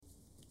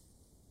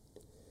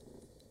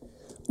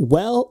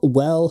Well.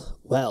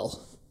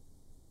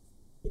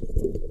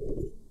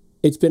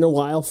 It's been a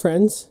while,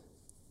 friends.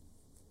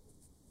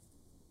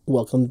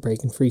 Welcome to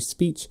Breaking Free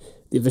Speech,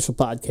 the official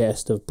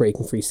podcast of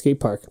Breaking Free Skate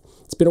Park.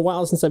 It's been a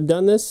while since I've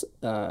done this.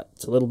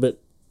 It's a little bit,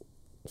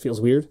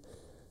 feels weird.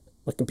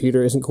 My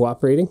computer isn't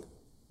cooperating.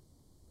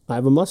 I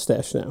have a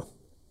mustache now.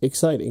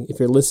 Exciting. If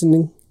you're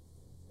listening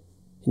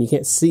and you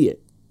can't see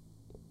it,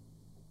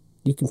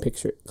 you can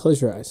picture it.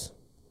 Close your eyes.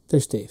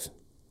 There's Dave.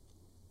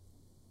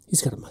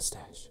 He's got a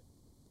mustache.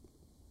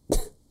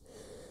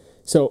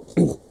 So,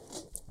 I'm going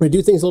to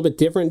do things a little bit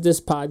different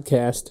this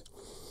podcast.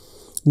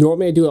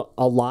 Normally I do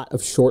a lot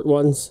of short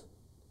ones,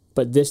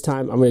 but this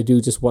time I'm going to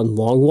do just one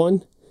long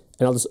one,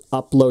 and I'll just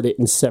upload it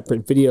in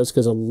separate videos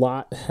because a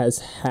lot has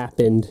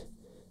happened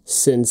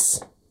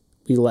since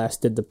we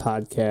last did the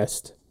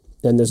podcast,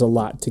 and there's a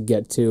lot to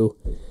get to.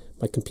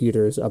 My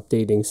computer is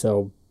updating,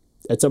 so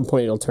at some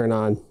point it'll turn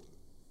on.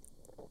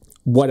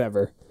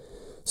 Whatever.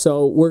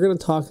 So we're going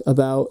to talk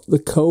about the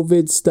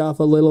COVID stuff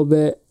a little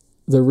bit,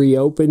 the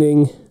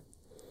reopening,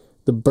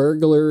 the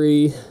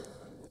burglary,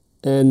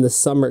 and the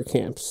summer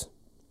camps.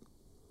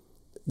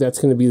 That's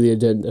going to be the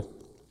agenda.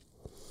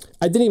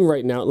 I didn't even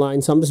write an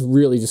outline, so I'm just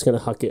going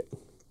to huck it.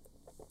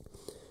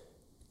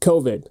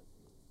 COVID.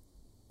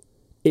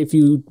 If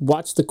you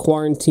watched the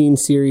quarantine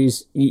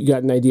series, you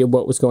got an idea of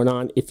what was going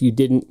on. If you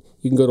didn't,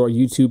 you can go to our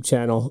YouTube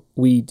channel.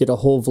 We did a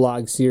whole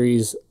vlog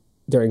series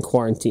during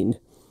quarantine.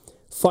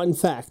 Fun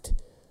fact,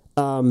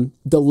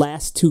 the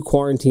last 2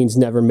 quarantines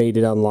never made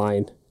it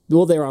online.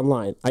 Well, they were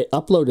online. I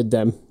uploaded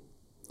them,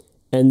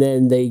 and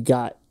then they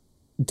got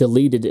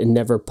deleted and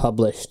never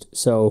published.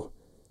 So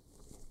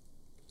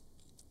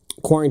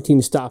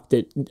quarantine stopped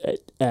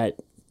at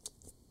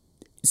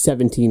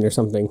 17 or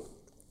something,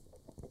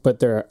 but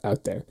they're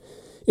out there.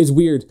 It's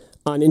weird.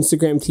 On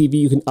Instagram TV,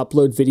 you can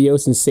upload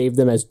videos and save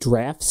them as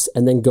drafts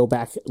and then go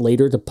back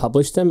later to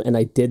publish them. And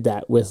I did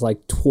that with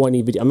like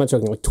 20 videos. I'm not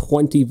joking, like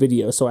 20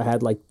 videos. So I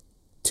had like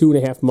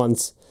 2.5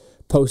 months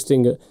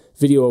posting a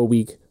video a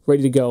week,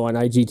 ready to go on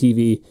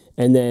IGTV.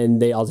 And then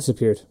they all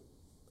disappeared.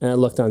 And I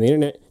looked on the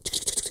internet.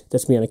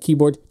 That's me on a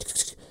keyboard.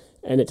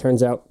 And it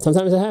turns out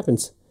sometimes it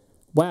happens.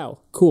 Wow,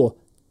 cool.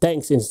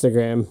 Thanks,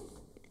 Instagram.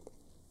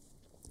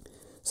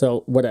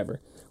 So whatever.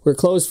 We're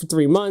closed for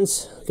 3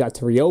 months. We got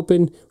to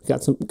reopen. We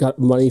got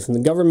money from the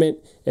government.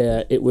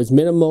 It was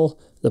minimal.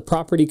 The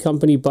property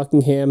company,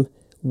 Buckingham,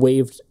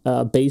 waived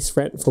base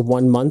rent for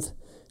 1 month.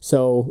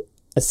 So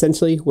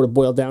essentially what it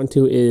boiled down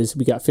to is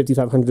we got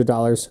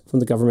 $5,500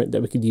 from the government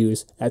that we could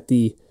use at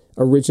the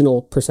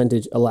original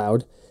percentage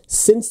allowed.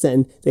 Since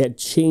then, they had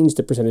changed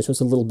the percentage, so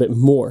it's a little bit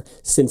more.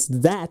 Since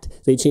that,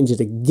 they changed it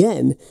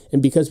again.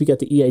 And because we got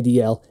the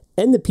EIDL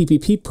and the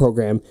PPP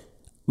program,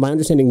 my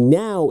understanding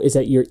now is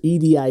that your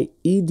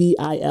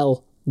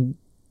EIDL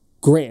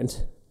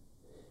grant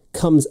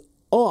comes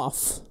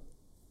off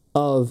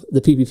of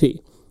the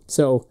PPP.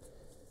 So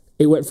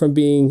it went from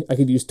being, I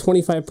could use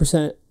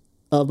 25%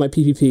 of my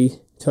PPP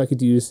to I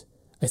could use,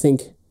 I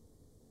think,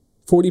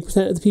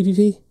 40% of the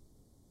PPP,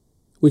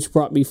 which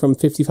brought me from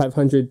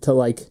 $5,500 to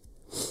like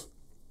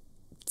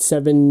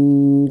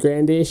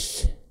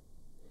 $7,000-ish.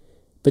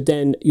 But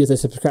then you have to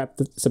subtract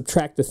the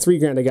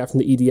 $3,000 I got from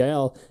the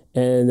EIDL,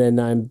 and then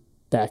I'm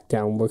back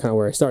down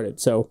where I started.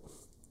 So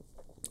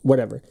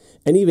whatever.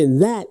 And even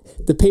that,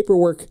 the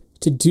paperwork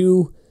to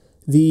do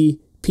the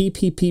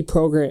PPP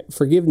program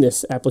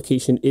forgiveness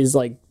application is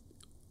like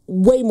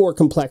way more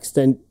complex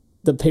than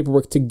the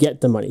paperwork to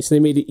get the money. So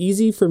they made it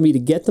easy for me to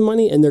get the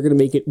money, and they're going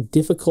to make it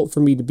difficult for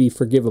me to be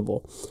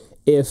forgivable.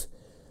 If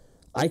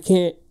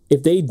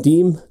they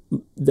deem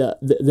the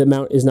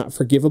amount is not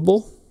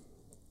forgivable,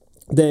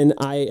 then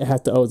I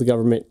have to owe the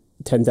government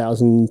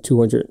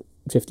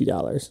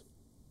 $10,250.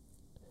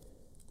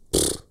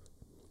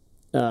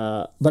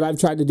 But I've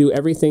tried to do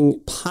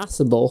everything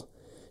possible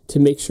to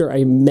make sure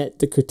I met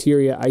the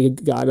criteria. I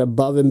got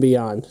above and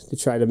beyond to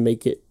try to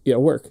make it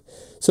work.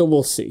 So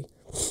we'll see.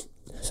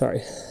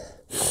 Sorry.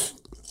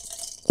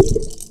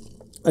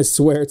 I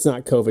swear it's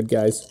not COVID,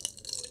 guys.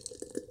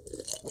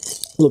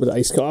 A little bit of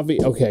iced coffee.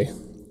 Okay.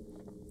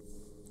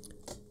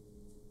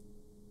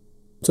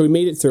 So we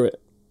made it through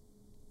it.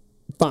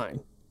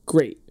 Fine.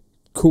 Great.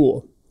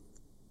 Cool.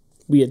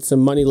 We had some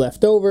money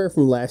left over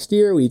from last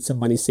year. We had some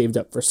money saved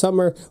up for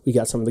summer. We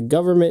got some of the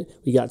government.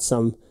 We got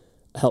some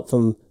help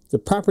from the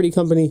property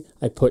company.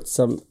 I put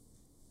some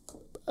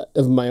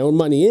of my own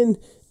money in,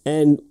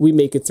 and we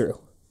make it through.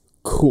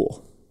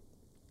 Cool.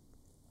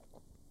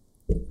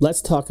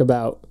 Let's talk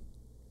about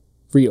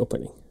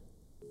reopening.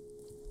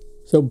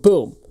 So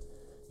boom.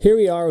 Here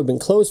we are. We've been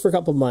closed for a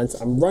couple months.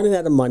 I'm running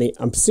out of money.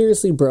 I'm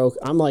seriously broke.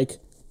 I'm like,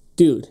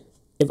 dude,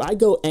 if I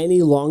go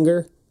any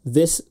longer,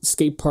 this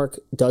skate park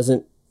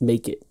doesn't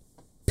make it.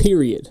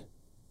 Period.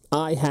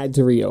 I had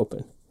to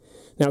reopen.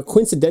 Now,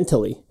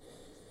 coincidentally,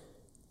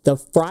 the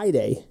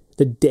Friday,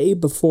 the day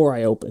before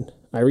I opened,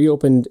 I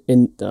reopened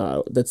in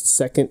the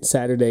second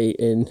Saturday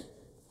in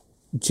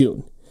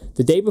June.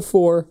 The day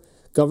before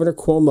Governor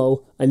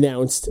Cuomo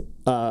announced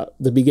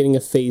the beginning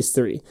of phase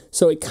 3.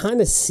 So it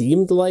kind of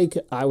seemed like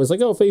I was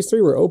like, oh, phase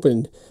 3, we're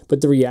opened.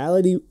 But the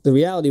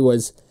reality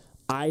was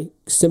I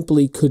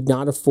simply could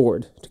not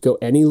afford to go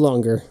any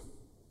longer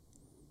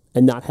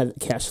and not have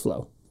cash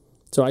flow.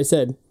 So I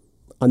said,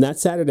 on that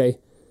Saturday,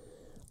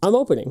 I'm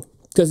opening.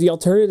 Because the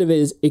alternative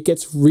is it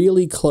gets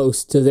really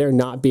close to there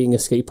not being a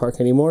skate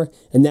park anymore.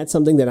 And that's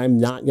something that I'm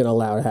not going to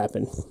allow to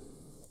happen.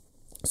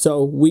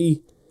 So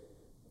we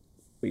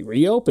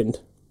reopened.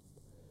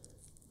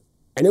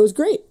 And it was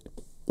great.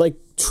 Like,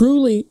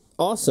 truly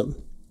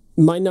awesome.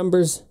 My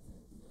numbers,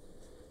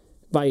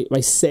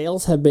 my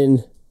sales have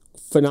been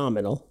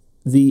phenomenal.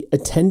 The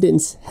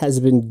attendance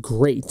has been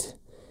great.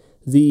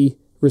 The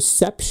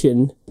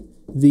reception,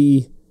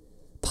 the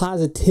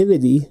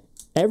positivity,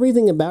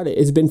 everything about it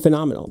has been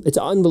phenomenal. It's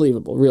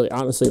unbelievable, really,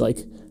 honestly.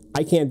 Like,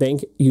 I can't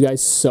thank you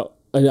guys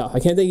enough.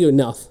 I can't thank you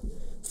enough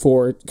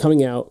for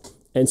coming out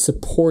and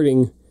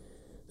supporting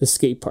the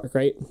skate park,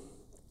 right?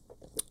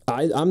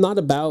 I'm not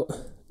about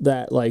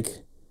that, like,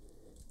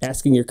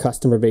 asking your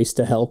customer base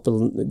to help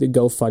and the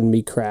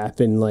GoFundMe crap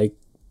and, like,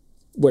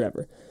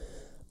 whatever.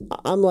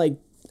 I'm like,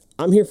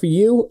 I'm here for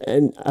you,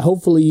 and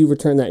hopefully you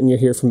return that and you're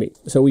here for me.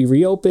 So we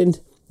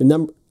reopened.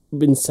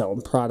 Been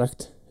selling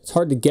product. It's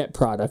hard to get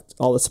product.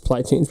 All the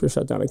supply chains were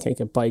shut down. I can't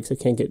get bikes. I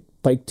can't get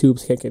bike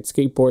tubes. I can't get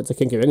skateboards. I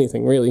can't get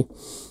anything, really.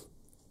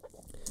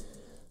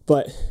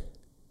 But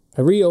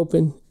I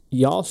reopened.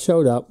 Y'all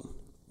showed up.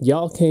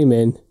 Y'all came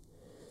in.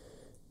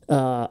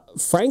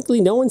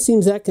 Frankly, no one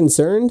seems that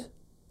concerned.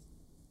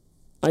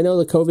 I know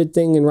the COVID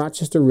thing in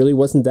Rochester really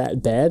wasn't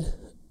that bad.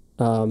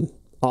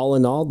 All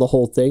in all, the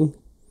whole thing.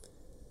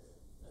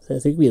 I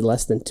think we had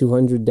less than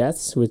 200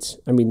 deaths, which,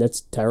 I mean,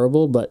 that's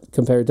terrible, but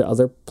compared to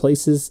other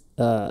places,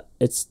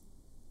 it's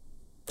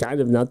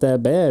kind of not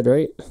that bad,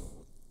 right?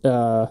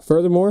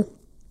 Furthermore,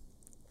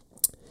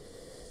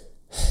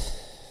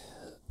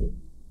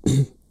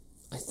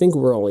 I think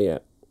we're only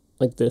at,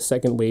 like, the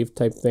second wave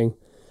type thing.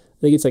 I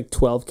think it's like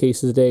 12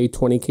 cases a day,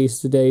 20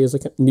 cases a day is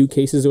like new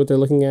cases is what they're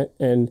looking at.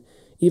 And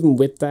even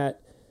with that,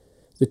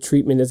 the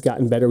treatment has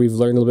gotten better. We've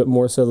learned a little bit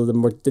more, so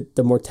that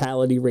the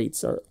mortality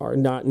rates are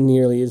not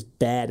nearly as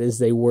bad as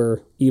they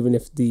were, even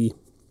if the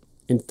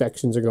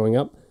infections are going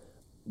up.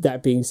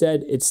 That being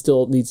said, it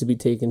still needs to be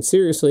taken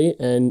seriously,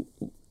 and,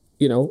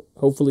 you know,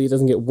 hopefully it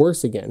doesn't get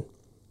worse again.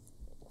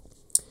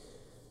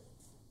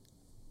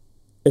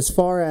 As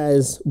far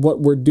as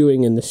what we're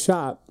doing in the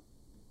shop,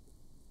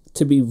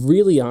 to be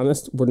really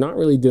honest, we're not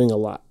really doing a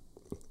lot.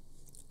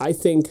 I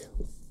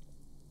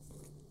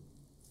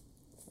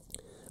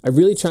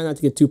really try not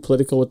to get too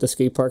political with the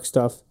skate park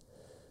stuff.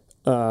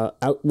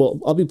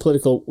 I'll be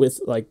political with,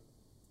 like,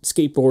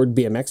 skateboard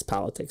BMX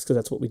politics, because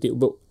that's what we do.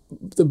 But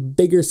the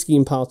bigger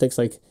scheme politics,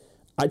 like,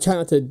 I try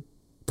not to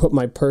put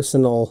my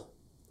personal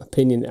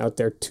opinion out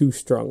there too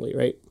strongly,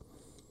 right?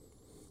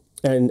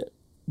 And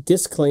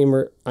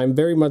disclaimer, I'm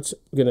very much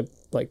going to,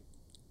 like,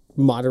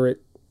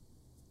 moderate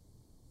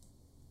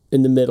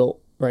in the middle,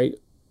 right?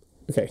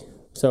 Okay,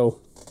 so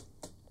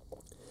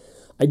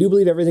I do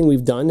believe everything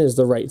we've done is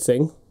the right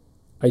thing.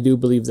 I do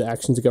believe the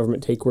actions the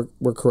government take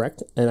were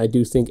correct, and I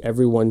do think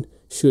everyone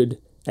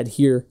should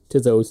adhere to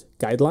those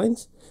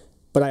guidelines.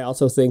 But I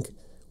also think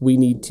we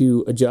need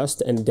to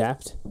adjust and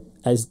adapt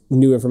as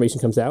new information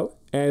comes out.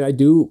 And I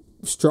do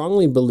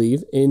strongly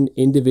believe in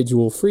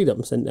individual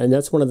freedoms. And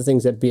that's one of the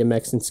things that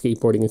BMX and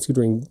skateboarding and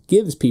scootering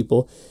gives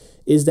people,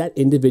 is that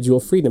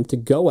individual freedom to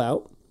go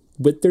out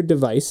with their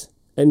device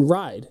and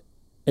ride.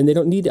 And they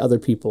don't need other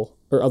people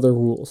or other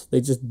rules.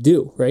 They just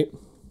do, right?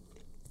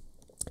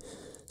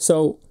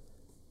 So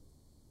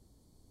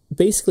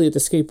basically at the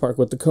skate park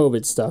with the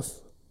COVID stuff,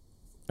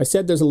 I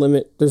said there's a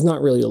limit. There's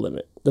not really a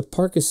limit. The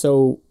park is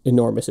so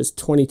enormous. It's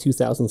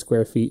 22,000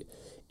 square feet.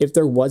 If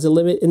there was a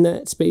limit in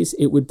that space,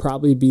 it would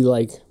probably be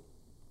like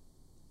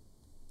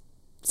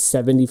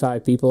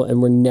 75 people,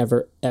 and we're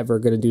never, ever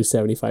going to do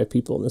 75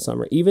 people in the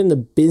summer. Even the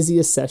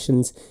busiest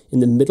sessions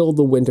in the middle of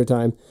the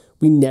wintertime,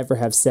 we never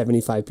have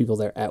 75 people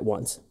there at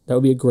once. That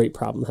would be a great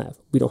problem to have.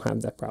 We don't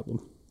have that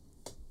problem.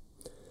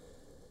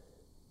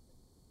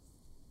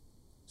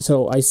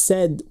 So I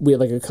said we had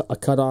like a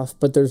cutoff,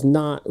 but there's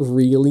not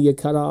really a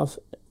cutoff,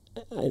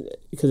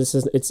 because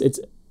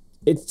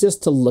it's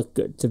just to look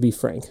good, to be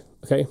frank.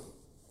 Okay.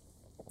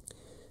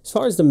 As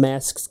far as the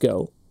masks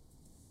go,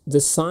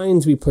 the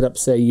signs we put up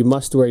say you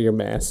must wear your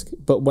mask,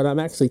 but what I'm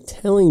actually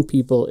telling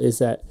people is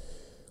that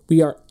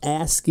we are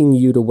asking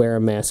you to wear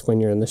a mask when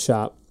you're in the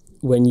shop.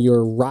 When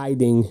you're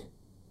riding,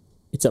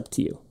 it's up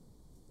to you.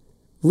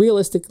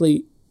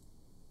 Realistically,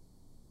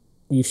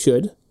 you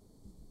should.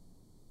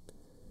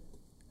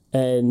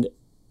 And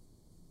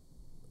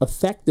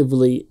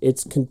effectively,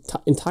 it's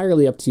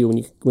entirely up to you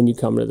when you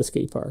come to the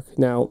skate park.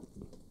 Now,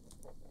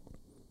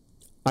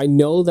 I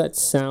know that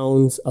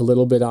sounds a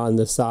little bit on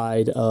the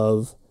side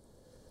of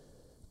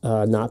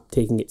not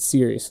taking it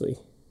seriously.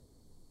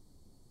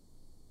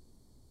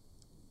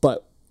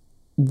 But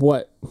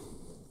what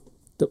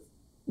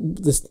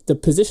the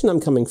position I'm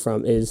coming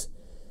from is,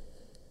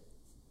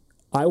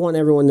 I want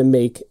everyone to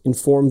make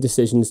informed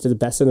decisions to the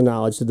best of their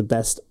knowledge, to the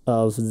best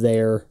of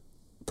their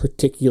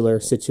particular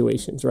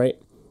situations, right?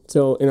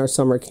 So in our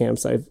summer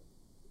camps, I've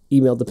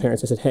emailed the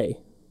parents. I said, hey,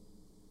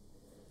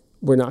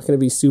 we're not going to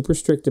be super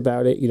strict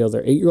about it. You know,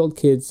 they're 8-year-old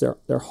kids.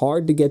 They're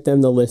hard to get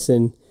them to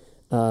listen.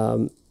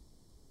 And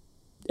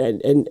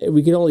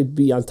we can only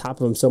be on top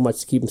of them so much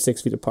to keep them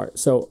 6 feet apart.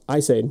 So I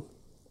said,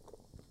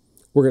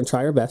 we're going to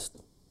try our best.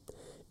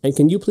 And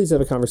can you please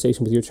have a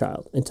conversation with your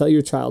child and tell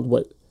your child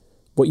what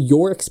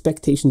your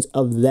expectations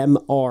of them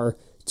are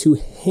to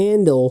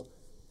handle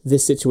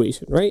this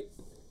situation, right?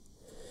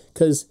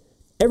 Because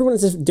everyone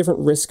has different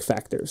risk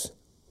factors.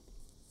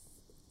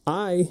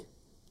 I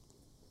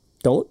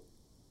don't.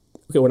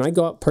 Okay, when I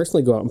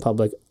personally go out in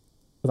public,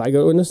 if I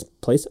go in this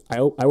place,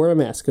 I wear a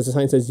mask because the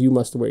sign says you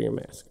must wear your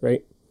mask,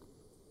 right?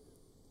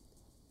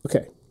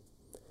 Okay.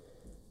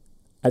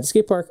 At the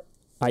skate park,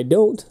 I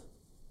don't,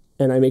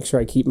 and I make sure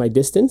I keep my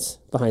distance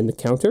behind the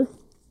counter.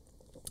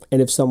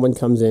 And if someone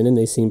comes in and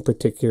they seem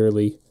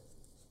particularly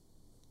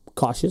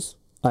cautious,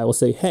 I will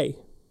say, hey,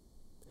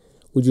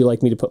 would you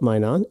like me to put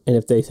mine on? And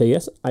if they say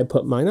yes, I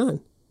put mine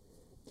on.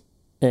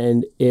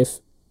 And if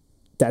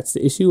that's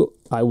the issue,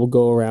 I will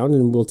go around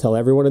and we'll tell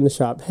everyone in the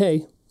shop,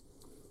 hey,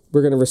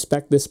 we're going to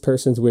respect this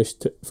person's wish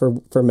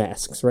for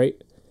masks,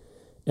 right?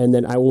 And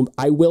then I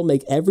will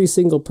make every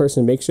single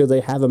person make sure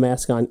they have a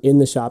mask on in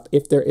the shop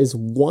if there is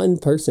one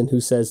person who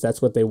says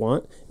that's what they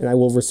want, and I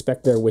will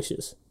respect their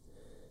wishes.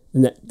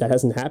 And that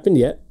hasn't happened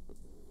yet.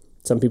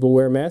 Some people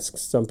wear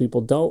masks, some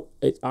people don't.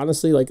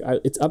 Honestly,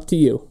 it's up to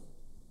you.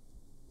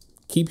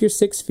 Keep your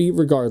 6 feet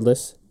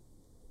regardless.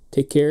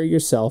 Take care of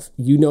yourself.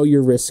 You know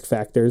your risk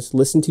factors.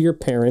 Listen to your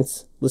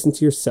parents. Listen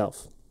to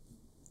yourself.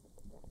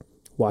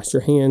 Wash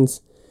your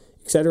hands,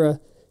 etc.,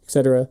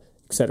 etc.,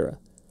 etc.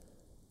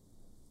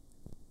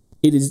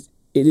 It is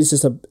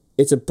just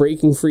it's a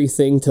breaking free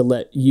thing to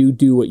let you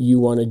do what you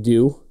want to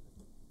do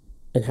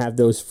and have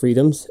those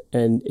freedoms,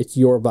 and it's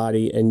your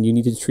body, and you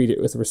need to treat it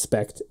with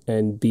respect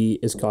and be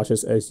as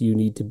cautious as you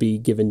need to be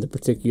given the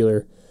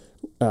particular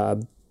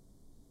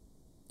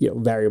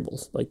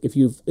variables. Like if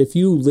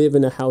you live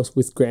in a house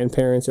with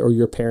grandparents or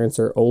your parents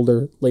are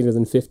older, later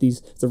than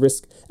 50s, the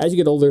risk, as you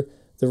get older,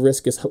 the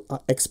risk is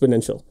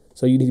exponential.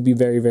 So you need to be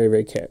very, very,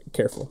 very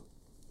careful.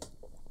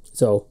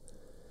 So,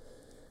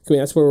 I mean,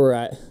 that's where we're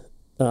at.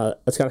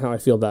 That's kind of how I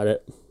feel about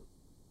it.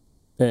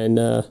 And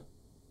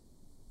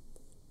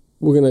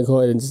we're going to go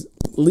ahead and just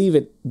leave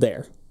it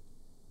there.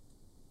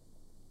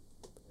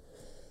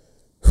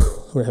 I'm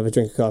going to have a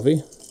drink of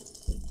coffee.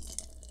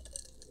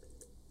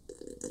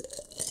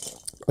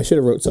 I should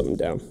have wrote something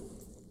down.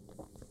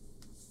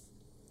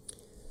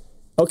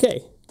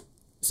 Okay,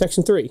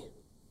 section 3.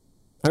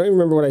 I don't even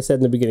remember what I said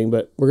in the beginning,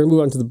 but we're going to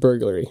move on to the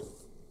burglary.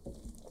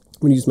 I'm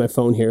going to use my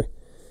phone here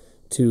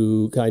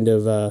to kind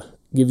of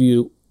give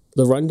you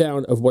the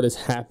rundown of what has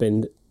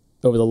happened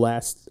over the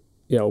last,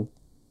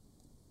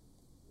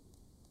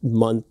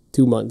 month,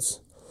 2 months.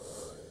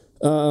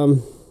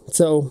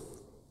 So,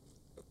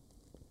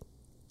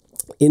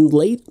 in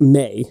late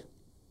May,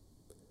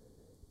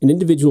 an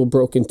individual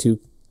broke into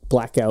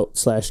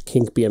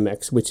Blackout/Kink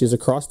BMX, which is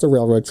across the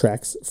railroad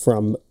tracks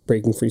from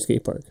Breaking Free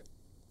Skate Park.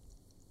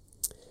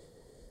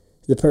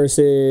 The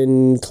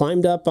person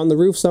climbed up on the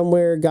roof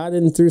somewhere, got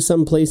in through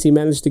some place he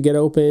managed to get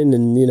open,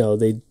 and,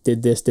 they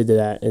did this, did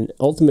that, and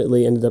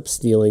ultimately ended up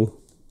stealing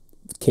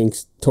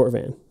Kink's tour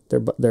van,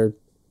 their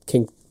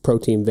Kink Pro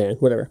Team van,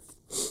 whatever.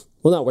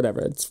 Well, not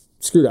whatever, it's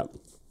screwed up.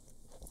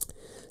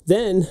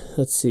 Then,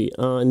 let's see,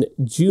 on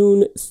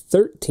June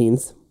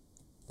 13th,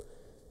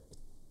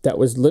 that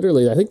was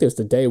literally, I think that was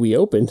the day we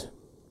opened,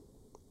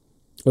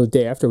 or the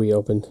day after we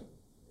opened.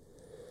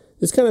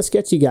 This kind of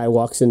sketchy guy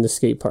walks into the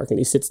skate park and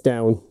he sits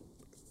down.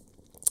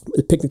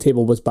 The picnic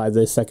table was by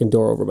the second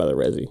door over by the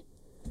resi.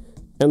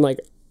 And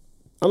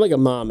I'm like a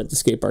mom at the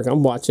skate park.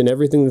 I'm watching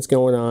everything that's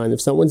going on.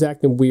 If someone's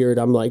acting weird,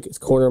 I'm like, it's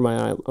corner of my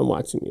eye. I'm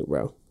watching you,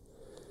 bro.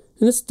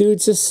 And this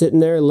dude's just sitting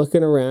there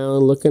looking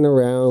around.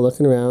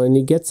 And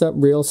he gets up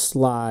real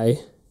sly.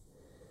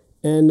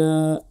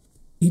 And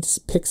he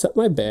just picks up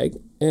my bag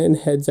and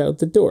heads out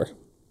the door.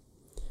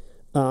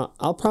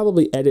 I'll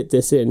probably edit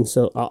this in,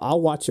 so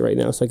I'll watch it right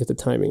now so I get the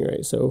timing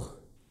right. So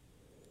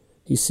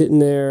he's sitting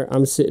there.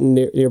 I'm sitting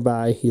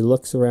nearby. He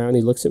looks around.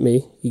 He looks at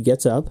me. He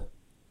gets up,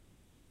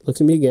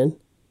 looks at me again,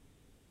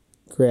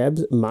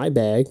 grabs my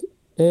bag,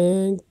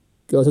 and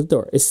goes to the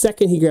door. The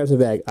second he grabs the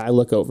bag, I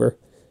look over,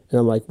 and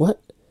I'm like,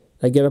 what?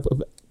 I get up,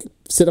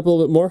 sit up a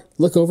little bit more,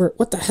 look over.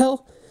 What the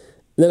hell?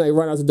 And then I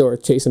run out the door,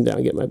 chase him down,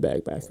 and get my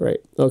bag back, right?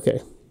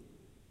 Okay.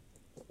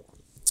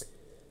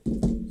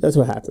 That's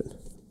what happened.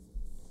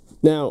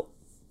 Now,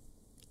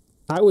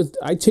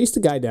 I chased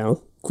the guy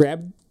down,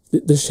 grabbed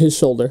his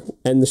shoulder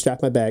and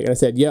strapped my bag, and I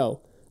said,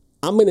 yo,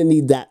 I'm going to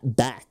need that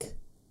back,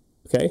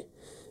 okay?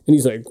 And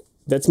he's like,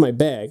 that's my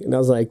bag. And I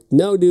was like,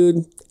 no,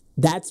 dude,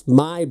 that's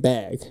my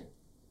bag.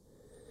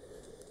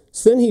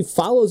 So then he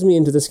follows me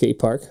into the skate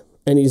park,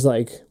 and he's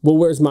like, well,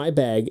 where's my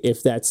bag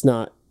if that's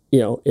not,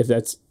 if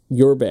that's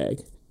your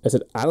bag? I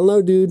said, I don't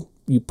know, dude.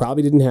 You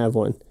probably didn't have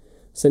one.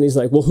 So then he's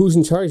like, well, who's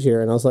in charge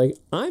here? And I was like,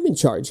 I'm in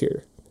charge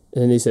here.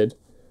 And then he said,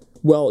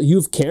 well, you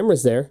have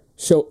cameras there.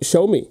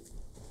 Show me.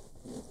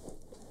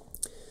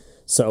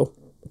 So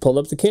I pulled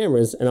up the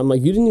cameras, and I'm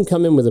like, you didn't even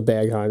come in with a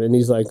bag on. And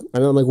he's like,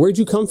 and I'm like, where'd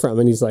you come from?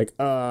 And he's like,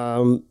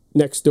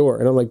 next door.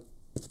 And I'm like,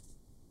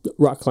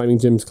 rock climbing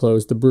gym's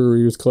closed. The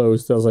brewery was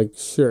closed. So I was like,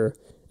 sure.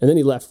 And then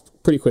he left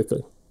pretty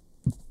quickly.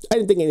 I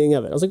didn't think anything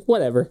of it. I was like,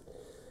 whatever.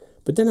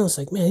 But then I was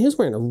like, man, he was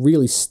wearing a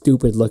really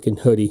stupid looking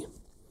hoodie.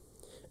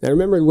 And I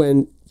remembered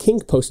when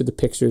Kink posted the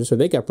pictures, so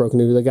they got broken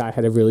into, the guy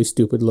had a really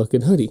stupid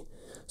looking hoodie.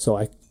 So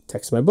I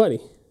texted my buddy,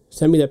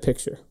 send me that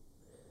picture.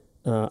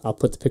 I'll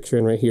put the picture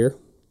in right here.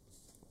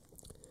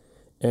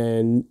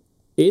 And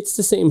it's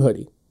the same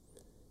hoodie.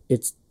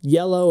 It's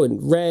yellow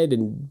and red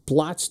and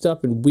blotched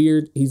up and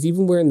weird. He's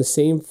even wearing the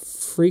same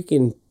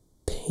freaking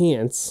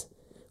pants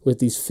with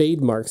these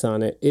fade marks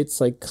on it. It's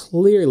like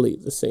clearly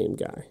the same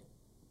guy.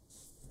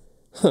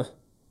 Huh.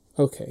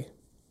 Okay.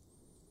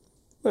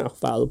 Well,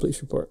 file the police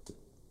report.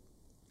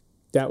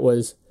 That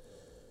was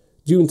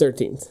June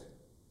 13th.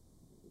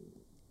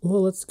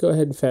 Well, let's go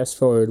ahead and fast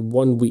forward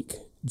 1 week.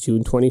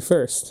 June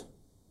 21st.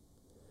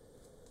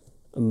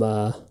 I'm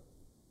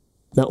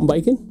mountain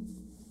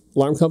biking.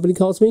 Alarm company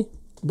calls me.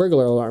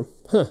 Burglar alarm.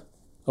 Huh.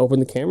 Open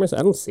the cameras.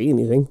 I don't see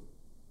anything.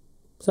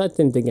 So I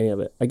didn't think any of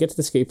it. I get to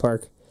the skate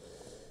park.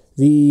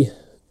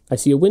 I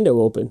see a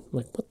window open. I'm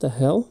like, what the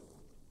hell?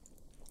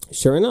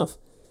 Sure enough,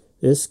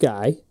 this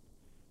guy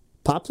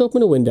pops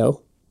open a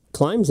window,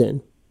 climbs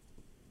in,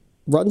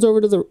 runs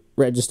over to the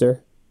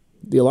register.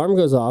 The alarm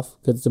goes off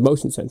because it's a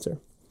motion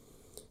sensor.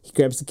 He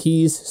grabs the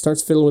keys,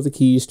 starts fiddling with the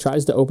keys,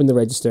 tries to open the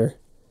register.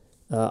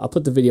 I'll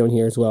put the video in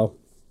here as well.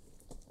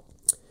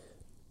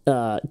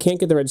 Can't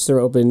get the register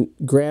open,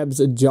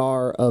 grabs a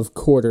jar of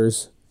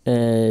quarters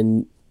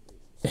and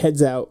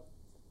heads out.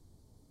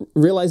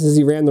 Realizes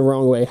he ran the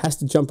wrong way, has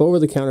to jump over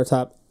the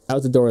countertop,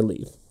 out the door, and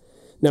leave.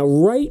 Now,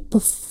 right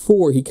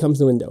before he comes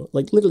to the window,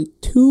 like literally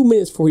 2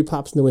 minutes before he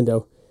pops in the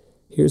window,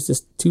 here's this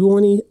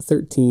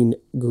 2013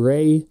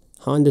 gray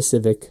Honda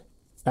Civic,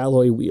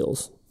 alloy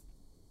wheels.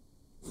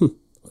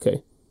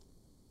 Okay.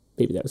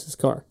 Maybe that was his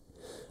car.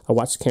 I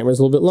watched the cameras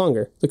a little bit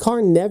longer. The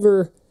car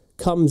never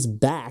comes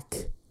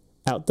back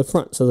out the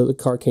front, so that the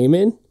car came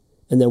in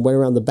and then went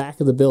around the back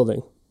of the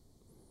building.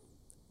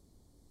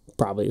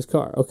 Probably his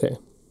car. Okay.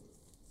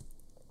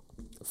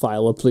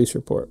 File a police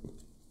report.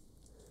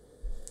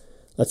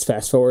 Let's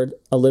fast forward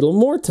a little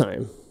more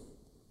time.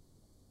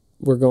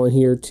 We're going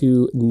here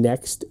to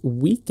last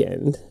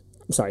weekend.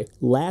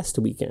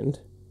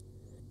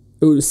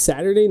 It was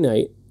Saturday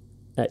night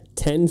at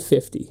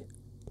 10:50.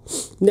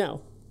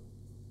 Now,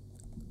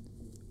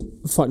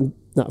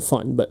 not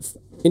fun, but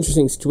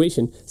interesting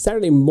situation.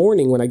 Saturday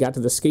morning when I got to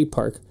the skate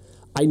park,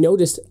 I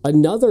noticed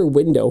another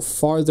window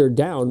farther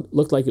down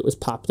looked like it was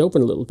popped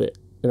open a little bit,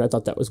 and I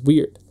thought that was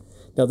weird.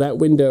 Now that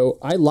window,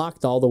 I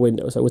locked all the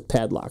windows with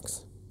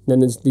padlocks. Then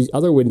there's these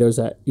other windows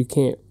that you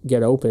can't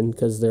get open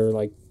because they're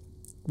like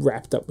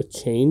wrapped up with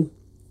chain.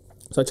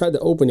 So I tried to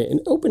open it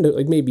and opened it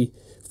like maybe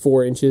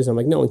 4 inches. I'm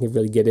like, no one can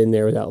really get in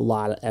there without a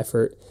lot of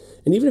effort.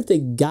 And even if they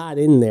got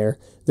in there,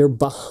 they're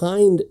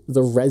behind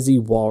the Resi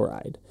wall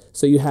ride.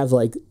 So you have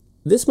like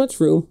this much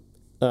room,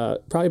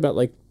 probably about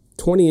like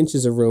 20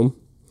 inches of room.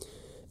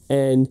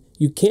 And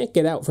you can't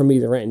get out from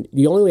either end.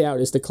 The only way out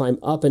is to climb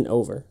up and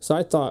over. So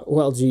I thought,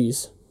 well,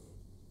 geez.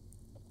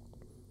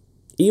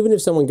 Even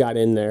if someone got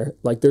in there,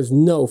 like there's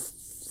no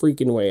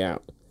freaking way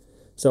out.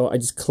 So I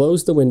just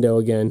closed the window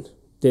again.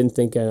 Didn't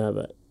think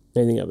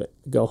anything of it.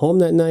 Go home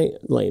that night,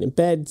 laying in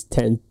bed. It's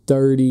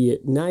 10:30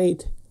 at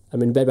night.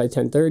 I'm in bed by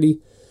 10:30.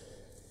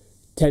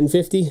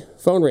 10:50,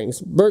 phone rings.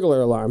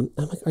 Burglar alarm.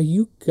 I'm like, are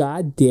you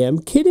goddamn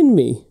kidding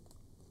me?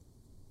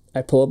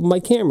 I pull up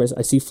my cameras.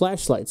 I see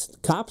flashlights. The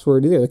cops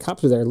were there. The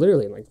cops were there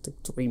literally in like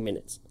 3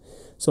 minutes.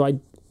 So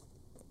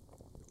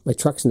my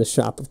truck's in the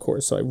shop, of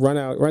course. So I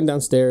run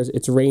downstairs.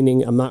 It's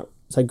raining.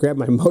 So I grab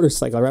my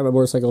motorcycle. I ride my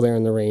motorcycle there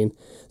in the rain.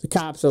 The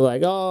cops are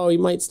like, oh, you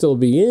might still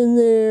be in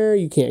there.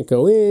 You can't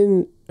go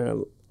in. And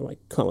I'm like,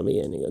 calling me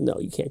in. He goes, no,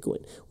 you can't go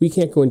in. We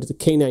can't go into the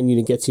K9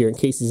 unit gets here in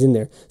case he's in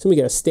there. So we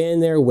got to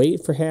stand there,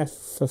 wait for half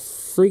a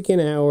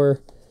freaking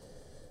hour.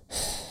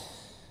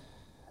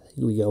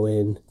 We go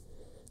in.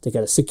 They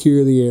got to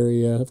secure the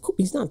area. Of course,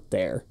 he's not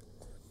there.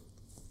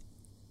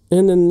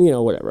 And then,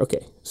 whatever.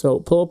 Okay, so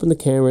pull open the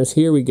cameras.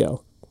 Here we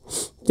go.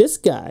 This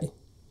guy,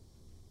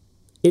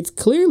 it's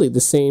clearly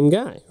the same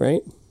guy,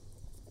 right?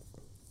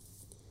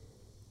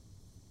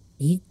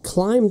 He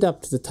climbed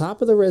up to the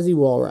top of the Resi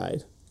wall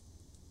ride,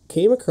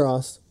 came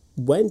across,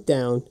 went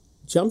down,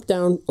 jumped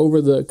down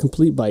over the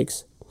complete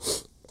bikes,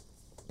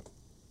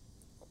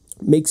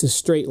 makes a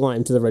straight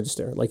line to the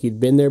register, like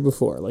he'd been there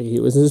before, like it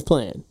was his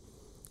plan.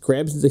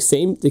 Grabs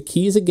the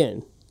keys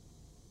again,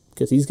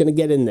 because he's going to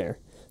get in there.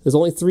 There's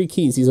only 3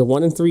 keys. He's a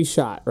 1 in 3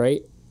 shot,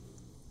 right?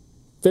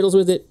 Fiddles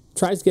with it,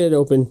 tries to get it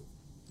open,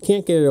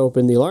 can't get it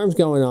open. The alarm's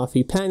going off.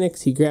 He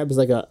panics. He grabs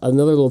like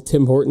another little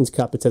Tim Hortons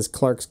cup. It says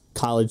Clark's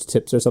College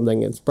Tips or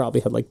something. It's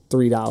probably had like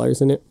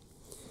 $3 in it.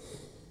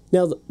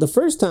 Now, the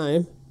first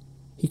time,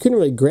 he couldn't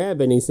really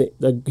grab anything.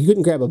 Like, he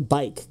couldn't grab a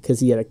bike because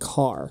he had a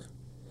car.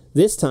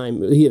 This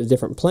time, he had a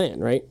different plan,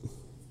 right?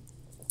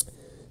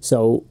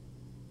 So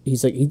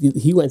he's like,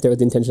 he went there with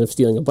the intention of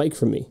stealing a bike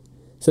from me.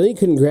 So then he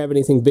couldn't grab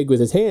anything big with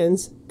his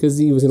hands because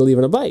he was going to leave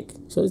on a bike.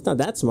 So he's not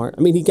that smart.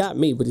 I mean, he got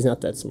me, but he's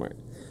not that smart.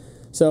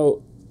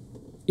 So,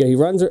 he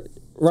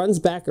runs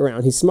back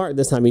around. He's smart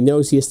this time. He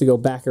knows he has to go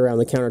back around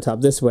the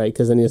countertop this way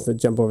because then he has to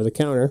jump over the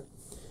counter.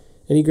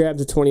 And he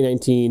grabs a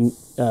 2019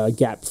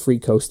 Gap Free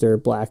Coaster,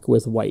 black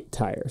with white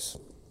tires.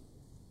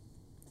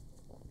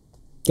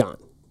 Gone.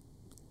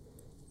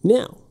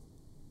 Now,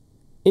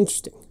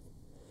 interesting.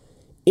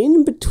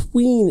 In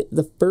between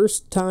the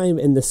first time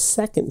and the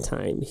second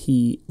time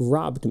he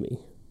robbed me,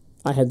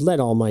 I had let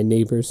all my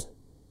neighbors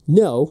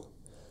know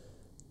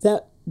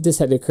that this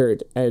had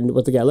occurred and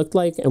what the guy looked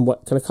like and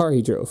what kind of car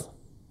he drove.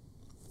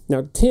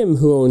 Now, Tim,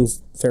 who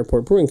owns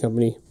Fairport Brewing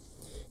Company,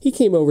 he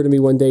came over to me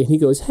one day and he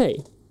goes,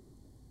 "Hey,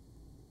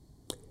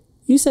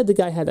 you said the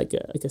guy had like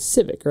a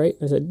Civic, right?"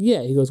 I said,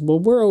 "Yeah." He goes, "Well,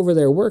 we're over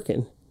there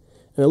working."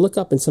 And I look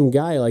up and some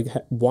guy like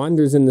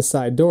wanders in the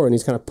side door and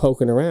he's kind of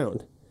poking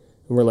around.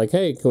 And we're like,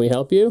 "Hey, can we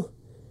help you?"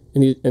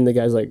 And the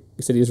guy's like,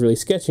 he said he was really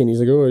sketchy. And he's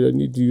like, "Oh, I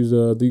need to use,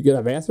 do you get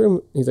a bathroom?"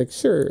 And he's like,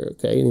 "Sure,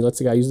 okay." And he lets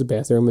the guy use the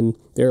bathroom. And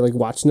they're like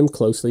watching him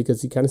closely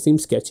because he kind of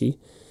seems sketchy.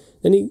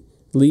 Then he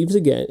leaves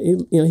again. He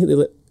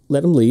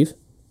let him leave.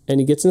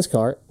 And he gets in his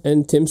car.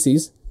 And Tim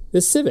sees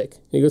this Civic.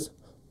 And he goes,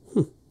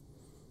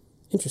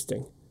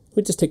 "Interesting. Let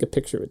me just take a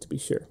picture of it to be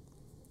sure."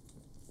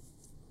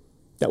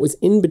 That was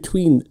in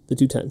between the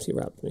two times he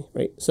robbed me,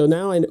 right? So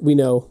now we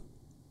know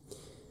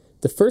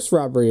the first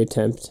robbery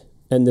attempt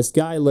and this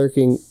guy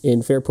lurking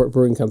in Fairport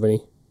Brewing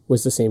Company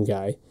was the same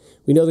guy.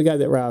 We know the guy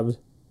that robbed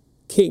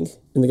Kink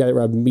and the guy that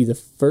robbed me the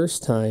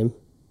first time,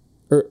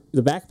 or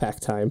the backpack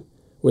time,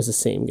 was the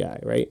same guy,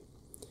 right?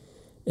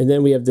 And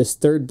then we have this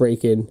third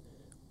break-in,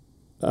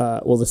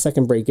 the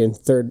second break-in,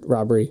 third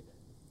robbery,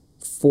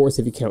 fourth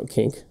if you count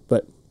Kink,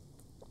 but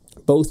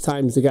both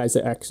times the guys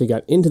that actually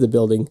got into the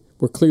building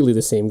were clearly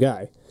the same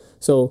guy.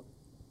 So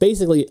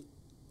basically,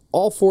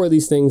 all four of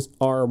these things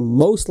are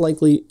most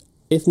likely,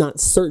 if not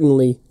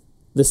certainly,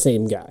 the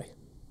same guy.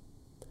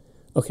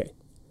 Okay.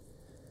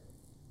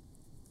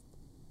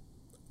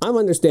 I'm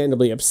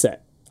understandably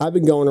upset. I've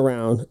been going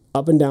around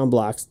up and down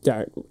blocks,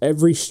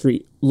 every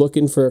street,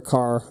 looking for a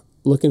car,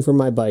 looking for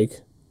my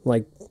bike.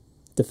 Like,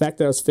 the fact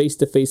that I was face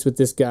to face with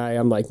this guy,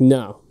 I'm like,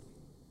 no.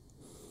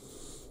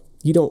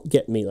 You don't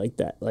get me like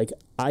that. Like,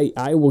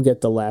 I will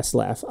get the last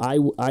laugh. I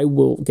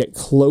will get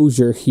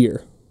closure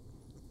here.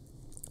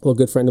 Well, a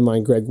good friend of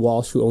mine, Greg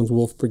Walsh, who owns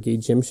Wolf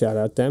Brigade Gym, shout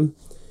out them.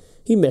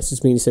 He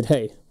messaged me and he said,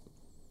 "Hey,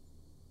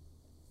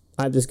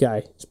 I have this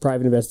guy. He's a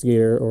private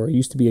investigator or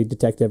used to be a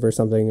detective or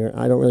something. Or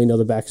I don't really know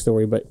the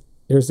backstory, but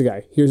here's the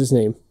guy. Here's his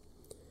name.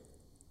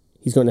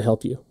 He's going to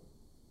help you."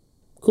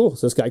 Cool.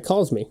 So this guy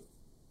calls me.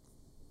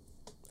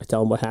 I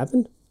tell him what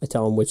happened. I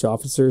tell him which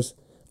officers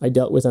I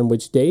dealt with on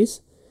which days.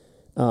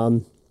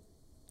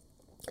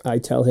 I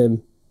tell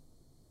him,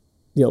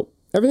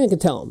 everything I can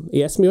tell him.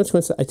 He asks me which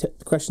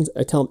questions.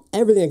 I tell him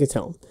everything I can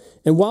tell him.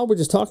 And while we're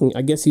just talking,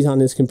 I guess he's on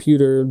his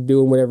computer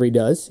doing whatever he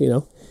does,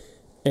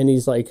 and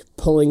he's like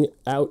pulling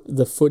out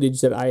the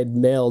footage that I had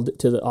mailed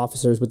to the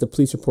officers with the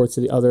police reports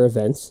of the other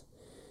events.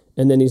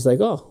 And then he's like,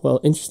 "Oh, well,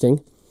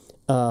 interesting.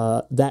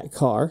 That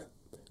car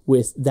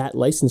with that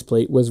license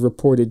plate was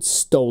reported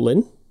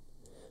stolen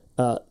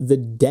the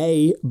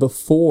day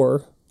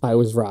before I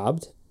was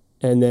robbed.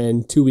 And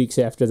then 2 weeks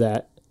after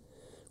that,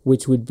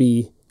 which would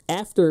be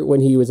after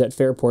when he was at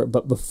Fairport,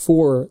 but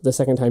before the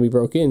second time he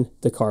broke in,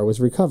 the car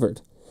was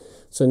recovered."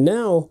 So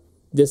now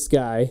this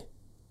guy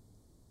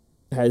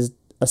has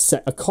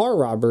a car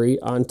robbery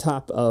on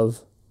top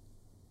of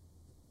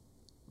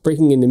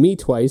breaking into me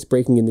twice,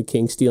 breaking into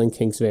King, stealing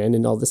Kink's van,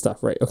 and all this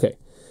stuff, right? Okay.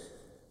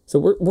 So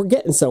we're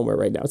getting somewhere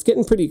right now. It's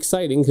getting pretty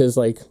exciting because,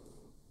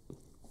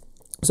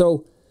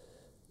 so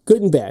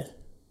good and bad.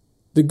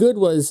 The good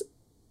was,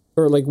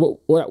 or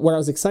what I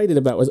was excited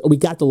about was, we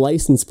got the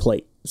license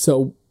plate,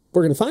 so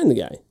we're going to find the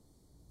guy.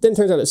 Then it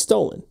turns out it's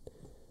stolen.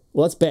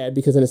 Well, that's bad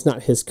because then it's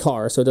not his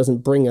car, so it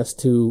doesn't bring us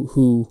to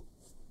who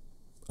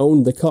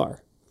owned the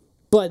car.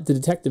 But the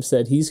detective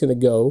said he's going to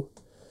go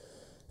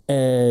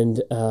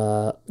and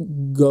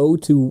go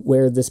to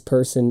where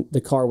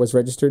the car was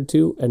registered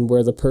to and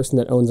where the person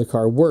that owns the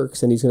car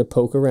works, and he's going to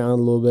poke around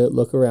a little bit,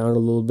 look around a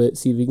little bit,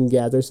 see if he can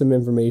gather some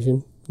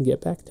information and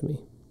get back to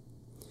me.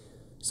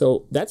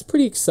 So that's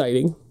pretty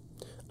exciting.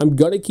 I'm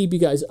going to keep you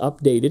guys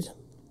updated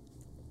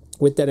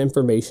with that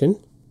information,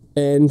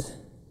 and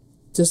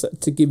just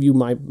to give you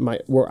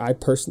how I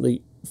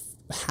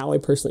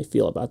personally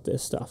feel about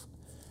this stuff.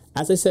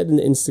 As I said in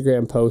the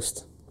Instagram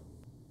post,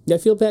 I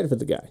feel bad for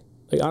the guy.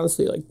 Like,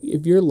 honestly,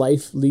 if your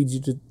life leads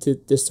you to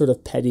this sort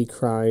of petty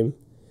crime,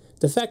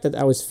 the fact that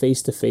I was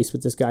face to face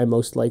with this guy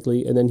most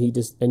likely, and then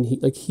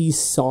he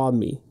saw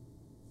me,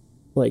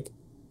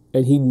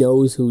 and he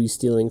knows who he's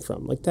stealing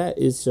from. That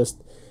is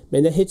just,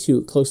 man, that hits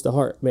you close to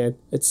heart, man.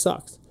 It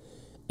sucks.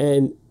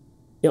 And,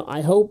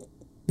 I hope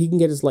he can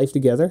get his life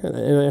together,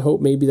 and I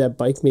hope maybe that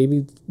bike,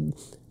 maybe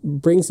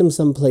brings him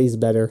someplace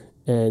better.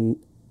 And,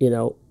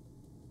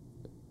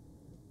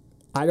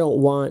 I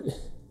don't want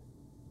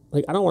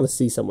to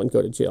see someone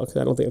go to jail, because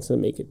I don't think it's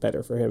going to make it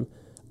better for him.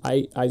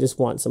 I just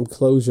want some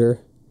closure,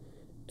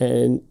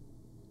 and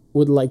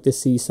would like to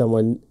see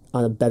someone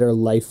on a better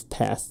life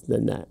path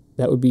than that.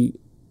 That would be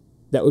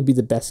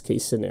the best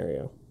case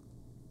scenario.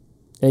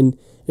 And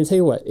tell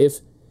you what,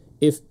 if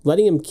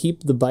letting him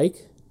keep the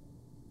bike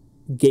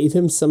gave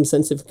him some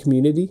sense of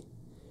community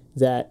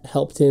that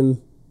helped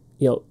him,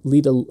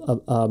 lead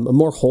a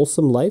more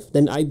wholesome life,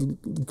 then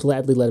I'd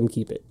gladly let him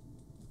keep it.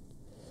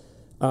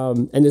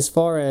 And as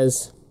far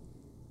as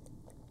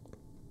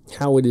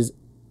how it has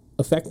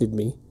affected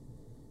me,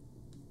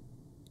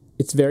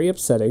 it's very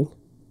upsetting.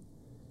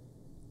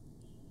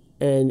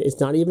 And it's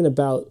not even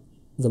about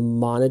the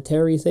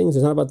monetary things.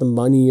 It's not about the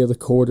money or the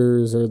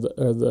quarters or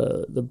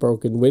the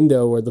broken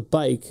window or the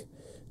bike.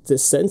 The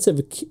sense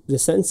of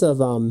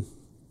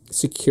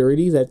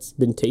security that's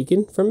been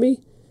taken from me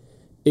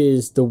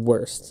is the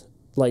worst.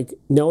 Like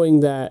knowing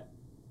that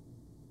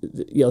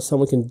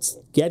someone can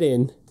get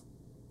in,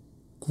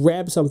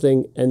 grab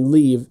something, and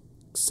leave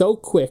so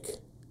quick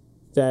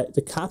that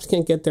the cops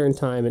can't get there in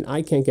time and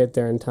I can't get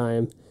there in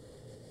time.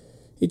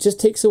 It just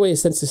takes away a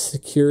sense of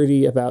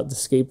security about the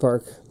skate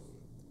park,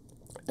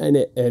 and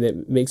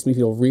it makes me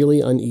feel really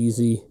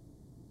uneasy.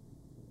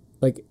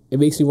 Like, it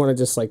makes me want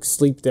to just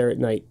sleep there at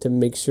night to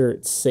make sure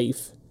it's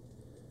safe.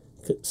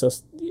 So,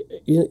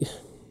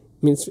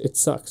 it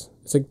sucks.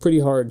 It's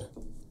pretty hard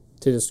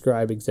to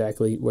describe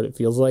exactly what it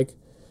feels like,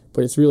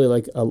 but it's really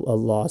like a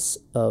loss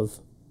of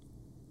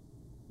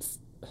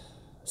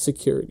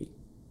security.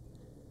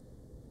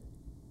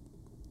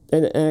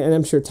 And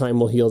I'm sure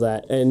time will heal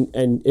that.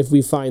 And if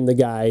we find the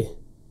guy,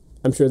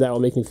 I'm sure that will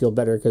make me feel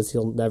better, because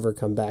he'll never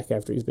come back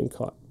after he's been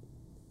caught.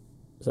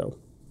 So,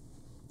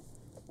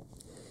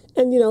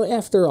 and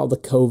after all the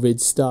COVID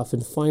stuff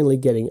and finally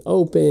getting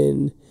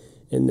open,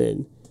 and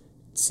then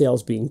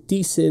sales being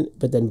decent,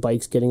 but then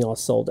bikes getting all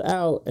sold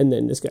out, and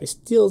then this guy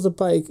steals a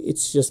bike,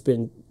 it's just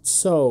been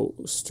so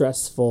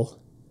stressful.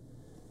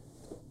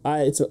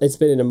 It's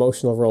been an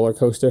emotional roller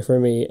coaster for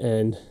me,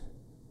 and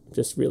I'm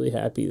just really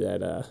happy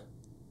that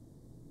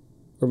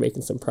we're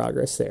making some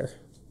progress there.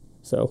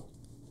 So,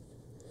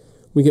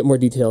 when we get more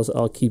details,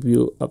 I'll keep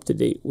you up to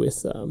date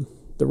with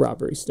the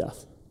robbery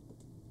stuff.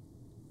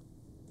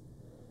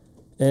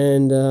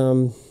 And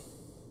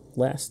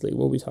lastly,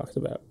 what we talked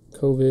about?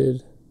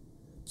 COVID,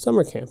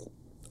 summer camp.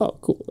 Oh,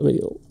 cool. Let me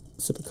get a little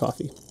sip of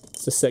coffee.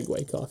 It's a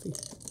Segway coffee.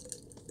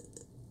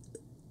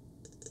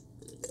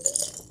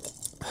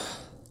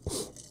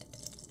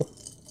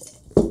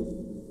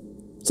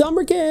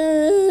 Summer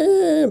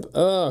camp!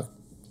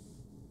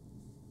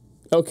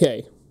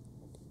 Okay,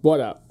 what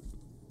up?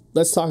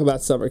 Let's talk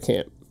about summer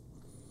camp.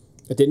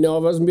 I didn't know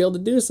if I was going to be able to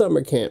do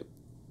summer camp,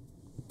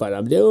 but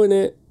I'm doing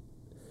it.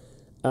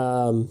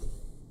 I'm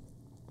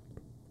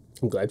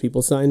glad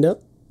people signed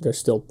up. There's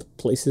still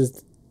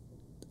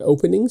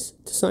openings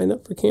to sign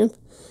up for camp.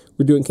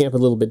 We're doing camp a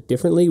little bit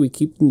differently. We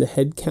keep the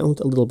head count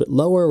a little bit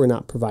lower. We're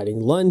not providing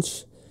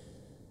lunch.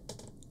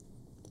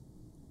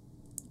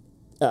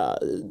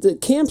 The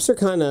camps are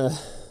kind of...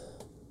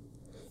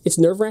 It's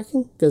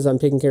nerve-wracking, because I'm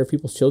taking care of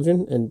people's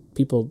children, and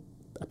people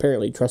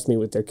apparently trust me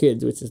with their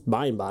kids, which is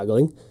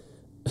mind-boggling.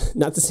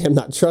 Not to say I'm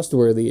not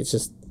trustworthy, it's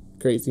just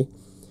crazy.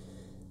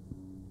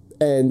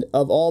 And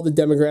of all the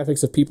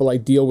demographics of people I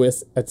deal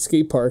with at the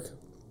skate park,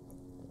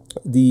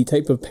 the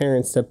type of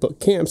parents that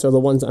book camps are the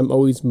ones I'm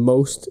always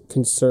most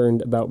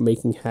concerned about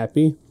making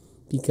happy,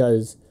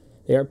 because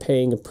they are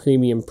paying a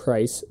premium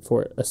price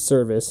for a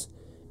service,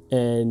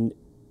 and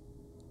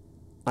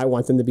I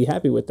want them to be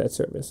happy with that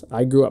service.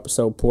 I grew up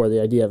so poor,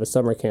 the idea of a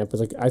summer camp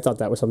was I thought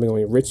that was something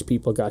only rich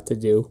people got to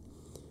do.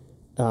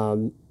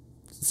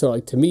 So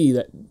to me,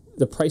 that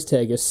the price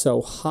tag is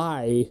so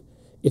high.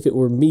 If it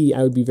were me,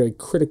 I would be very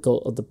critical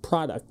of the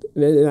product.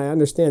 And I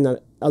understand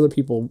that other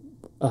people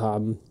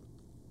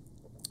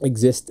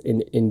exist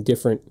in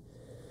different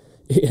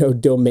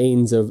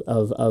domains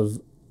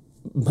of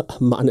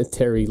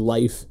monetary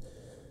life.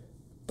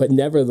 But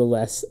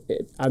nevertheless,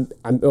 I'm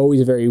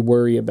always very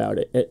wary about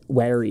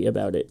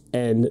it.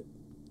 And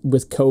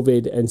with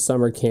COVID and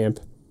summer camp,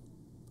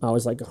 I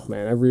was like, oh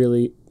man, I'm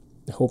really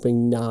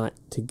hoping not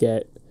to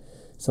get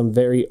some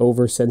very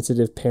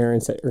oversensitive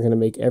parents that are going to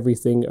make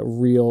everything a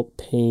real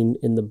pain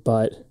in the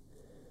butt.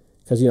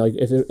 Because,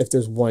 if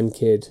there's one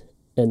kid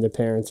and the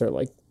parents are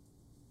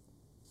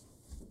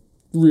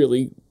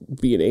really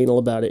being anal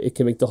about it, it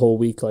can make the whole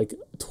week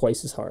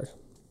twice as hard.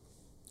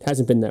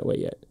 Hasn't been that way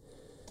yet.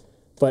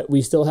 But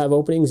we still have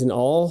openings in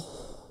all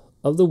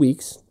of the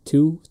weeks,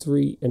 2,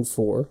 3, and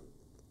 4.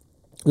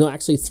 No,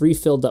 actually 3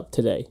 filled up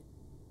today.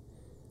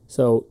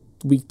 So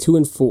week 2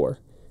 and 4.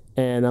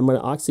 And I'm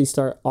going to actually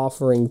start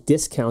offering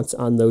discounts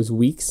on those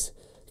weeks,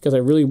 because I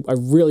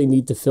really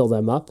need to fill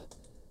them up.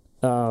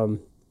 And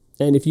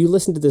if you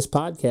listen to this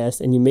podcast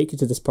and you make it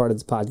to this part of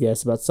the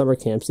podcast about summer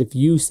camps, if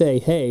you say,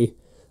 hey,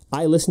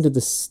 I listened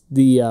to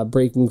the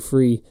Breaking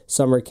Free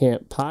Summer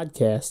Camp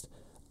podcast,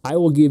 I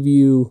will give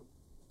you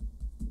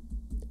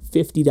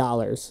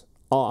 $50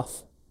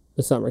 off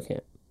the summer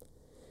camp.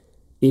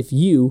 If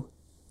you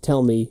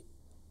tell me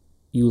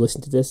you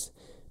listen to this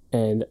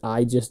and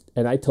I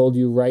told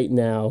you right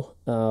now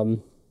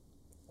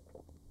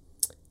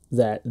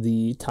that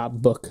the top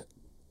book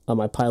on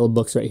my pile of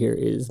books right here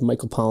is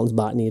Michael Pollan's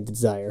Botany of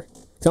Desire.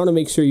 So I want to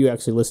make sure you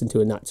actually listen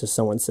to it, not just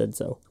someone said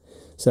so.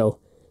 So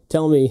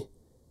tell me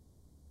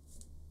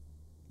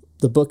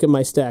the book in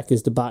my stack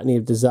is The Botany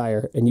of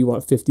Desire, and you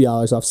want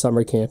 $50 off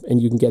summer camp,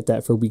 and you can get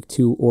that for week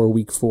 2 or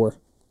week 4.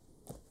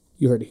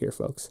 You heard it here,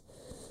 folks.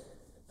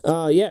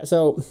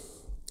 So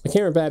my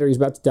camera battery is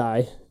about to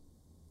die,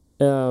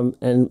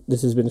 and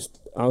this has been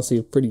honestly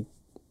a pretty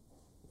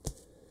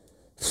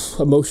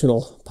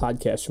emotional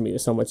podcast for me.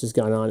 So much has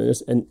gone on in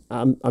this, and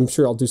I'm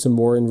sure I'll do some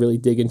more and really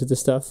dig into this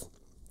stuff.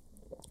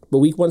 But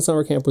week 1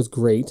 summer camp was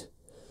great.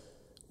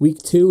 Week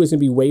 2 is going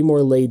to be way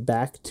more laid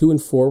back. 2 and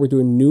 4, we're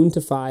doing noon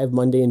to 5,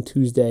 Monday and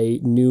Tuesday,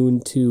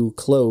 noon to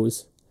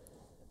close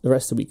the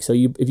rest of the week. So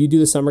if you do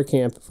the summer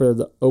camp for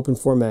the open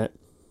format,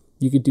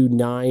 you could do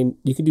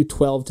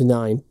 12 to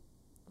 9,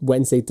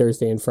 Wednesday,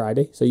 Thursday, and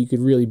Friday. So you could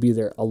really be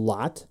there a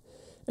lot.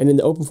 And in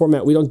the open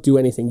format, we don't do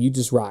anything. You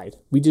just ride.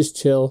 We just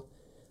chill.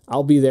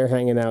 I'll be there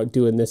hanging out,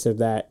 doing this or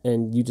that,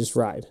 and you just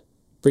ride.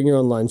 Bring your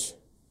own lunch,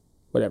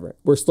 whatever.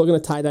 We're still going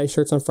to tie-dye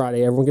shirts on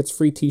Friday. Everyone gets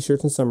free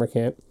t-shirts in summer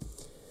camp.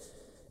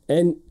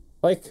 And,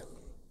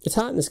 it's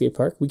hot in the skate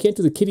park. We can't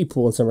do the kiddie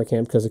pool in summer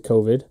camp because of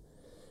COVID.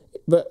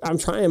 But I'm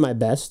trying my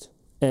best,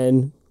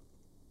 and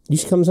you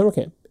should come to summer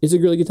camp. It's a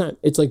really good time.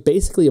 It's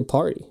basically a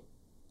party.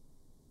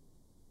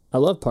 I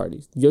love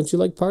parties. Don't you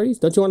like parties?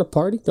 Don't you want to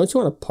party? Don't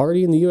you want to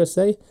party in the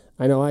USA?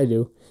 I know I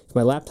do. If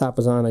my laptop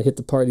was on, I'd hit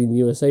the party in the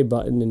USA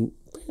button, and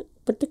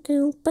but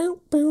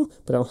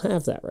I don't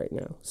have that right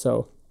now.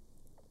 So,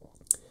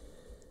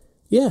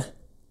 yeah.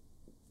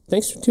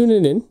 Thanks for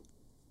tuning in.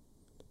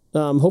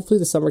 Hopefully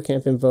the summer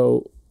camp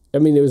info, it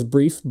was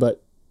brief,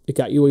 but it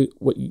got you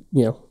what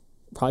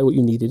probably what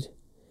you needed.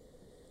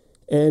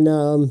 And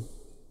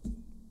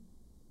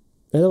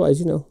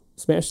otherwise,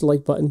 smash the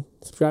like button,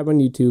 subscribe on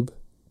YouTube,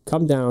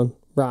 come down,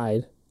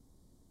 ride,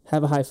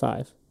 have a high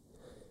five.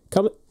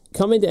 Come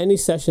into any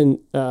session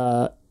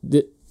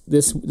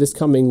this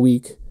coming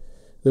week,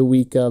 the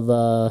week of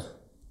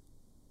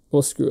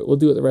screw it, we'll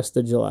do it the rest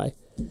of July.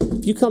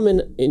 If you come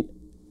in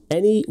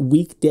any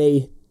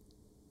weekday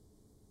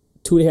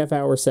 2.5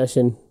 hour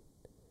session,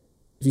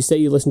 if you say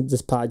you listen to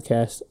this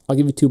podcast, I'll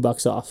give you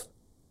 $2 off.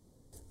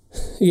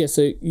 Yeah,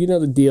 so you know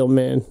the deal,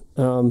 man.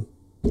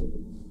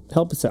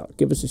 Help us out.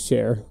 Give us a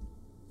share.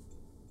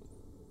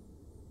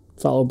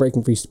 Follow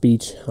Breaking Free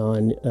Speech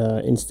on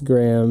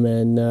Instagram,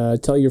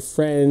 and tell your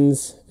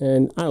friends,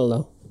 and I don't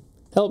know.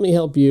 Help me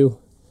help you.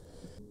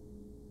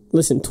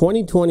 Listen,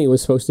 2020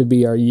 was supposed to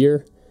be our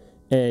year,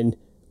 and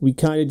we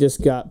kind of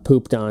just got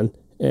pooped on,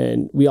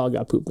 and we all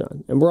got pooped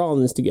on, and we're all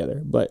in this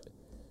together, but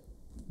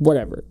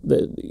whatever.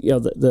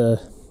 The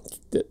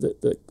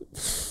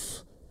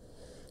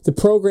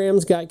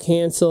programs got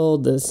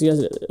canceled.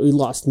 We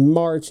lost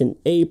March and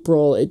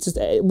April. It's just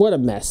what a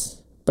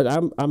mess. But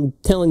I'm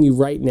telling you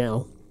right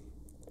now,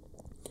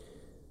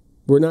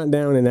 we're not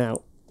down and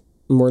out,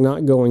 and we're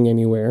not going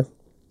anywhere.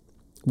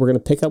 We're going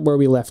to pick up where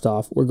we left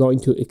off. We're going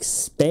to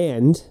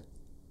expand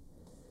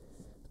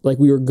like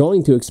we were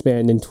going to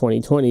expand in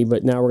 2020,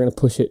 but now we're going to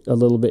push it a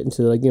little bit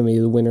into maybe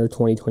the winter of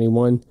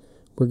 2021.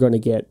 We're going to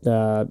get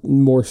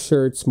more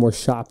shirts, more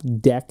shop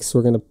decks.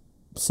 We're going to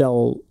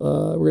sell,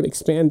 we're going to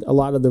expand a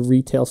lot of the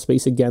retail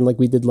space again like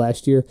we did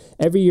last year.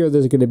 Every year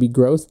there's going to be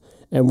growth,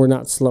 and we're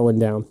not slowing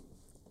down.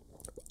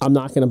 I'm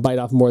not going to bite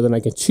off more than I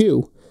can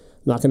chew.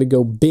 I'm not going to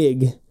go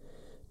big,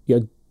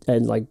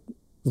 and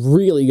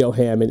really go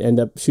ham and end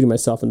up shooting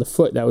myself in the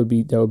foot. That would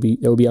be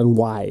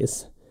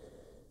unwise.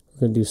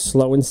 We're going to do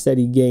slow and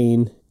steady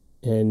gain,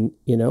 and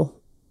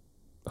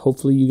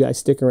hopefully you guys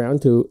stick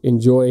around to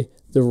enjoy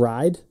the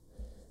ride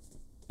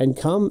and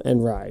come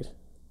and ride.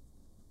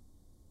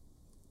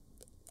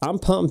 I'm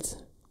pumped.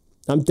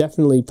 I'm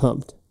definitely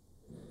pumped.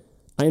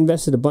 I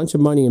invested a bunch of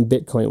money in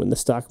Bitcoin when the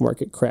stock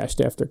market crashed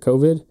after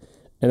COVID,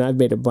 and I've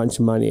made a bunch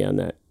of money on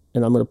that,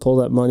 and I'm going to pull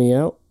that money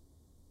out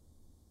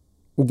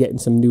and get in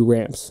some new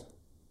ramps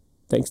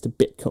thanks to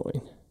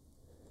Bitcoin.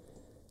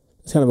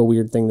 It's kind of a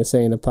weird thing to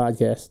say in a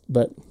podcast,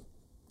 but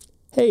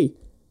hey,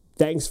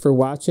 thanks for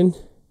watching.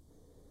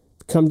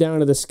 Come down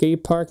to the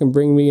skate park and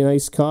bring me an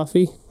iced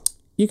coffee.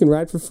 You can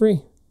ride for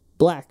free.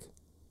 Black.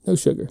 No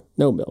sugar.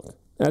 No milk.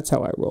 That's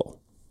how I roll.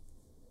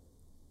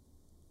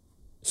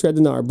 Shred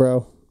the gnar,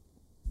 bro.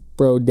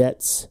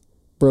 Bro-dettes.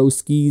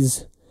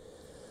 Bro-skis.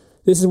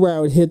 This is where I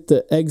would hit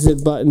the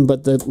exit button,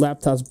 but the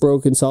laptop's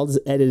broken, so I'll just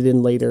edit it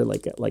in later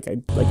like I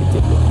did with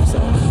you. So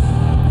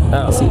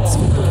I'll see you at the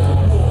skate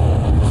park.